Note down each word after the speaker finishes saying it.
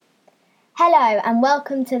Hello and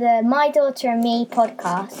welcome to the My Daughter and Me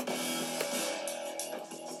podcast.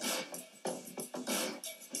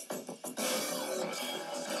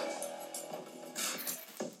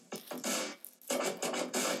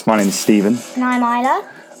 My name is Stephen. And I'm Isla.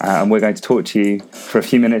 And we're going to talk to you for a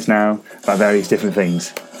few minutes now about various different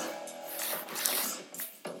things.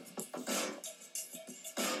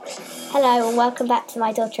 Hello and welcome back to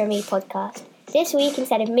My Daughter and Me podcast. This week,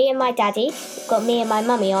 instead of me and my daddy, we've got me and my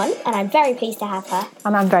mummy on, and I'm very pleased to have her.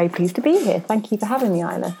 And I'm very pleased to be here. Thank you for having me,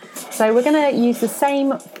 Isla. So we're going to use the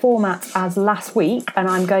same format as last week, and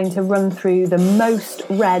I'm going to run through the most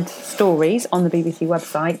read stories on the BBC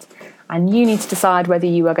website, and you need to decide whether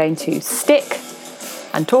you are going to stick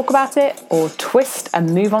and talk about it or twist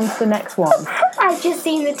and move on to the next one. I've just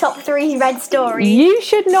seen the top 3 read stories. You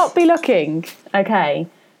should not be looking. Okay,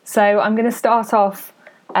 so I'm going to start off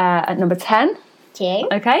at number 10. Cute.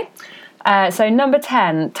 Okay. So number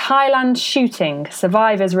 10, Thailand shooting.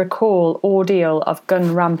 Survivors recall ordeal of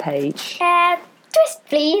gun rampage. Twist,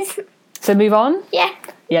 please. So move on? Yeah.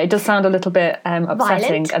 Yeah, it does sound a little bit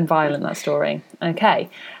upsetting and violent, that story. Okay.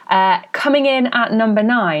 Coming in at number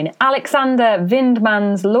 9, Alexander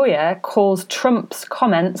Vindman's lawyer calls Trump's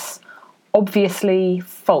comments obviously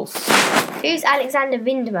false. Who's Alexander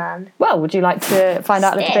Vindman? Well, would you like to find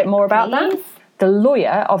out a little bit more about that? The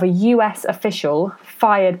lawyer of a US official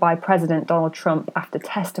fired by President Donald Trump after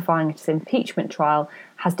testifying at his impeachment trial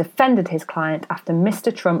has defended his client after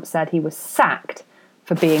Mr. Trump said he was sacked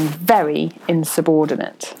for being very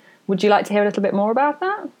insubordinate. Would you like to hear a little bit more about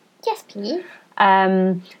that? Yes, please.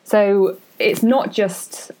 So it's not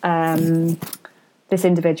just this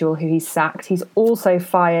individual who he's sacked. He's also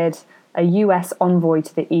fired a US envoy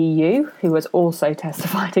to the EU who has also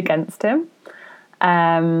testified against him.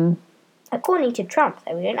 According to Trump,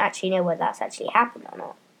 though, we don't actually know whether that's actually happened or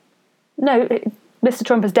not. No, Mr.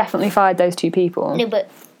 Trump has definitely fired those 2 people. No, but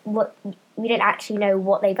we don't actually know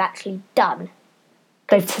what they've actually done.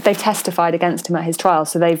 They testified against him at his trial,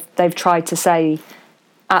 so they've tried to say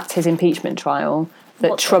at his impeachment trial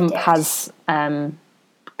that Trump has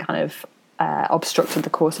obstructed the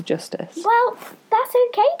course of justice. Well, that's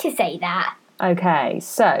okay to say that. Okay,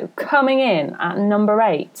 so coming in at number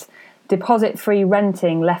 8, deposit-free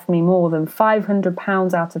renting left me more than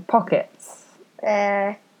 £500 out of pockets.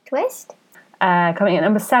 Twist? Coming in at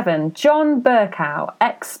number 7, John Bercow,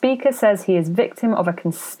 ex-speaker, says he is victim of a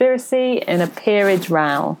conspiracy in a peerage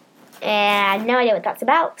row. I have no idea what that's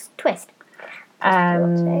about. Twist.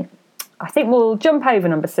 I think we'll jump over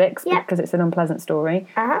number 6 because it's an unpleasant story.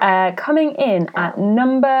 Coming in at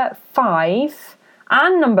number 5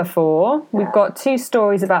 and number 4, we've got 2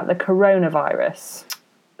 stories about the coronavirus.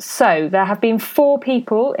 So, there have been 4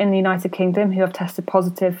 people in the United Kingdom who have tested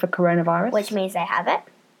positive for coronavirus. Which means they have it.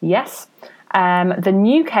 Yes. The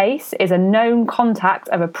new case is a known contact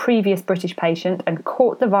of a previous British patient and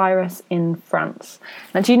caught the virus in France.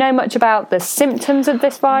 Now, do you know much about the symptoms of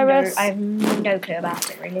this virus? No, I have no clue about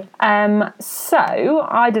it, really. So,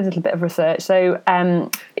 I did a little bit of research. So,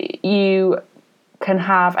 you can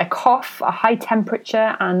have a cough, a high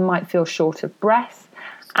temperature, and might feel short of breath.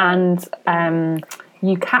 And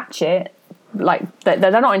you catch it, like they're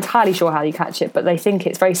not entirely sure how you catch it, but they think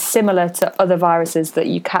it's very similar to other viruses that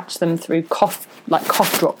you catch them through cough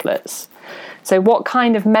droplets. So what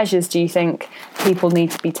kind of measures do you think people need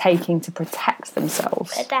to be taking to protect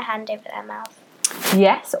themselves? Put their hand over their mouth.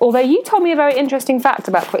 Yes, although you told me a very interesting fact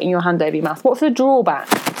about putting your hand over your mouth. What's the drawback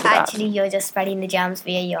to that? Actually, you're just spreading the germs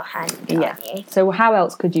via your hand, aren't you? So how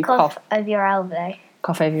else could you cough? Over your elbow.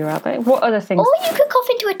 Cough over your elbow. What other things? Or you could cough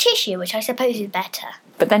into a tissue, which I suppose is better.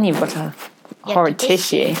 But then you've got a horrid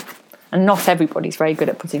tissue. And not everybody's very good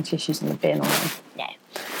at putting tissues in the bin, are they?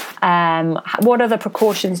 No. What other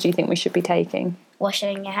precautions do you think we should be taking?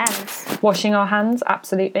 Washing your hands. Washing our hands,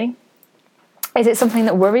 absolutely. Is it something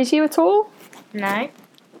that worries you at all? No.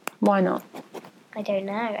 Why not? I don't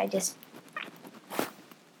know.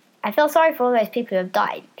 I feel sorry for all those people who have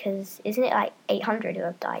died, because isn't it like 800 who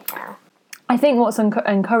have died now? I think what's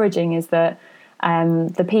encouraging is that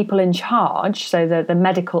the people in charge, so the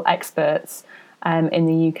medical experts in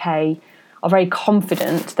the UK, are very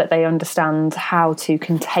confident that they understand how to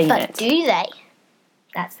contain it. But do they?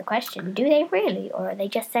 That's the question. Do they really, or are they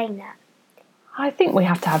just saying that? I think we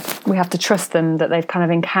have to trust them that they've kind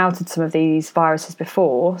of encountered some of these viruses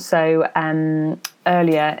before. So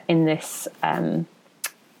earlier in this kind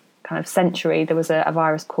of century, there was a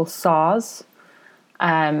virus called SARS.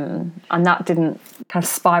 And that didn't kind of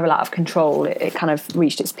spiral out of control. It kind of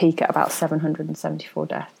reached its peak at about 774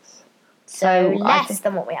 deaths. So less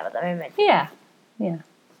than what we have at the moment. Yeah.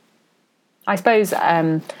 I suppose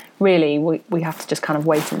really, we have to just kind of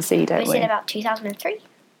wait and see, don't It was in about 2003.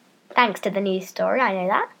 Thanks to the news story, I know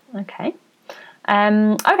that. Okay.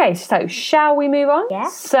 Okay, so shall we move on? Yeah.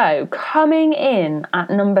 So, coming in at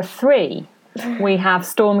number 3, we have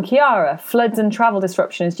Storm Ciara, floods and travel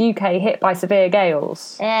disruptions, UK hit by severe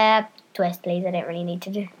gales. Twist, please, I don't really need to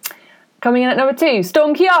do. Coming in at number 2,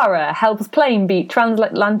 Storm Ciara helps plane beat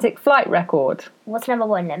transatlantic flight record. What's number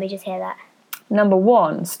 1? Let me just hear that. Number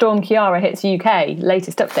 1, Storm Ciara hits UK,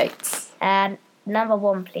 latest updates. Number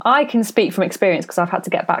 1, please. I can speak from experience because I've had to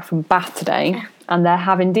get back from Bath today, and there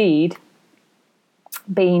have indeed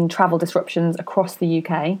been travel disruptions across the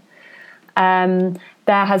UK.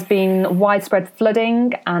 There has been widespread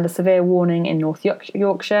flooding and a severe warning in North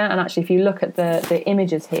Yorkshire. And actually, if you look at the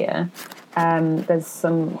images here, there's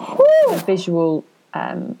some visual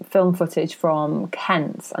film footage from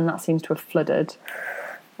Kent, and that seems to have flooded,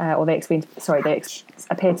 or they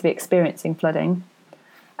appear to be experiencing flooding.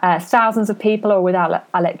 Thousands of people are without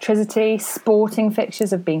electricity. Sporting fixtures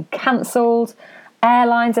have been cancelled.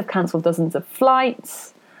 Airlines have cancelled dozens of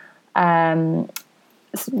flights.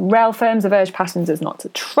 Rail firms have urged passengers not to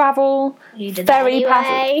travel. You did that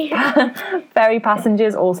anyway. Ferry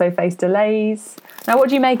passengers also face delays. Now, what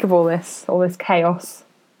do you make of all this chaos?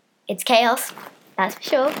 It's chaos, that's for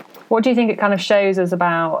sure. What do you think it kind of shows us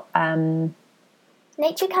about...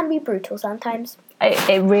 Nature can be brutal sometimes.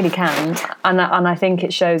 It really can. And I think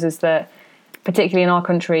it shows us that, particularly in our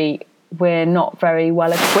country, we're not very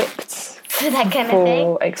well equipped For that kind of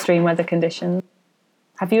thing. for extreme weather conditions.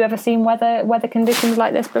 Have you ever seen weather conditions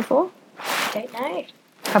like this before? Don't know.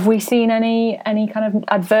 Have we seen any kind of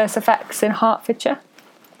adverse effects in Hertfordshire?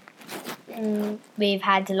 We've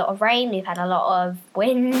had a lot of rain, we've had a lot of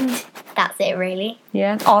wind. That's it, really.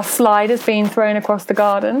 Yeah. Our slide has been thrown across the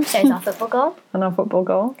garden. So is our football goal. And our football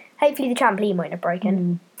goal. Hopefully the trampoline won't have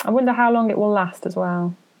broken. I wonder how long it will last as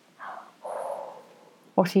well.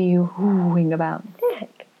 What are you wooing about?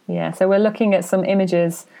 Yeah, so we're looking at some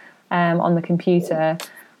images on the computer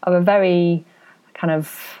of a very kind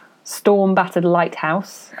of storm-battered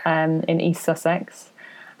lighthouse in East Sussex.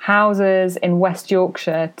 Houses in West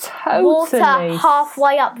Yorkshire totally... Water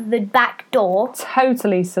halfway up the back door.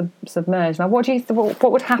 Totally submerged. Now, what do you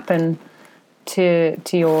what would happen to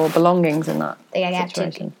your belongings in that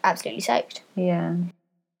situation? Absolutely soaked. Yeah.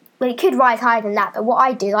 Well, it could rise higher than that, but what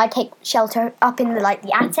I do is I take shelter up in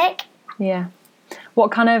the attic. Yeah.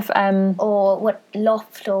 What kind of or what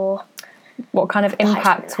loft or what kind of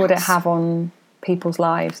impact would it have on people's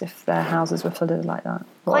lives if their houses were flooded like that?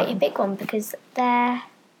 Quite a big one, because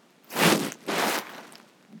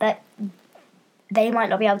they might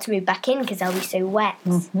not be able to move back in because they'll be so wet.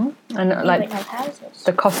 Mm-hmm. And They won't have houses.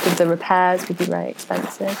 the cost of the repairs would be very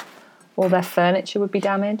expensive. All their furniture would be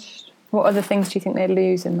damaged. What other things do you think they'd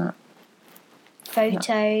lose in that?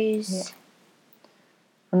 Photos. Yeah.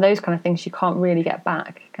 And those kind of things you can't really get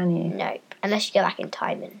back, can you? Nope. Unless you go back in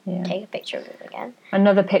time and take a picture of them again.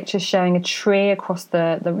 Another picture showing a tree across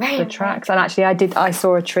the tracks. And actually I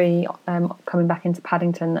saw a tree coming back into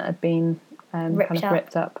Paddington that had been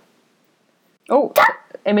ripped up. Oh,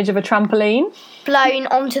 image of a trampoline. Blown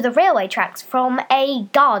onto the railway tracks from a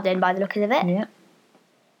garden by the look of it. Yeah.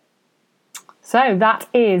 So that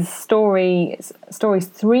is stories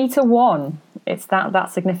 3-1. It's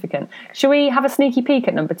that significant. Shall we have a sneaky peek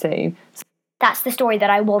at number 2? That's the story that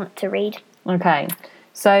I want to read. Okay.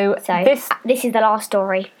 So this is the last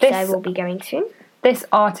story, so we'll be going soon. This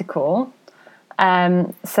article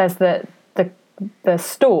says that the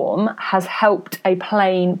storm has helped a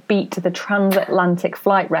plane beat the transatlantic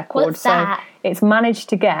flight record. What's that? So it's managed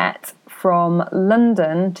to get from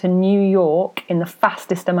London to New York in the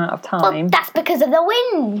fastest amount of time. Well, that's because of the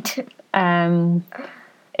wind.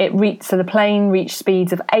 The plane reached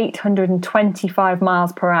speeds of 825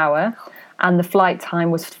 miles per hour, and the flight time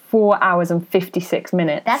was 4 hours and 56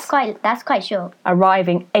 minutes. That's quite short.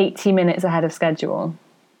 Arriving 80 minutes ahead of schedule.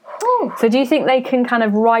 Whew. So do you think they can kind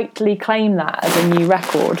of rightly claim that as a new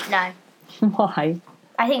record? No. Why?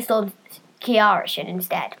 I think Storm Ciara should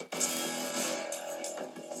instead.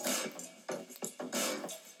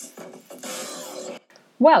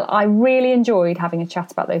 Well, I really enjoyed having a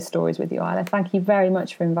chat about those stories with you, Isla. Thank you very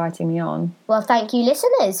much for inviting me on. Well, thank you,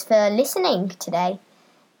 listeners, for listening today.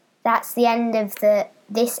 That's the end of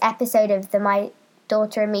this episode of the My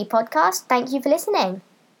Daughter and Me podcast. Thank you for listening.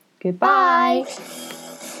 Goodbye. Bye.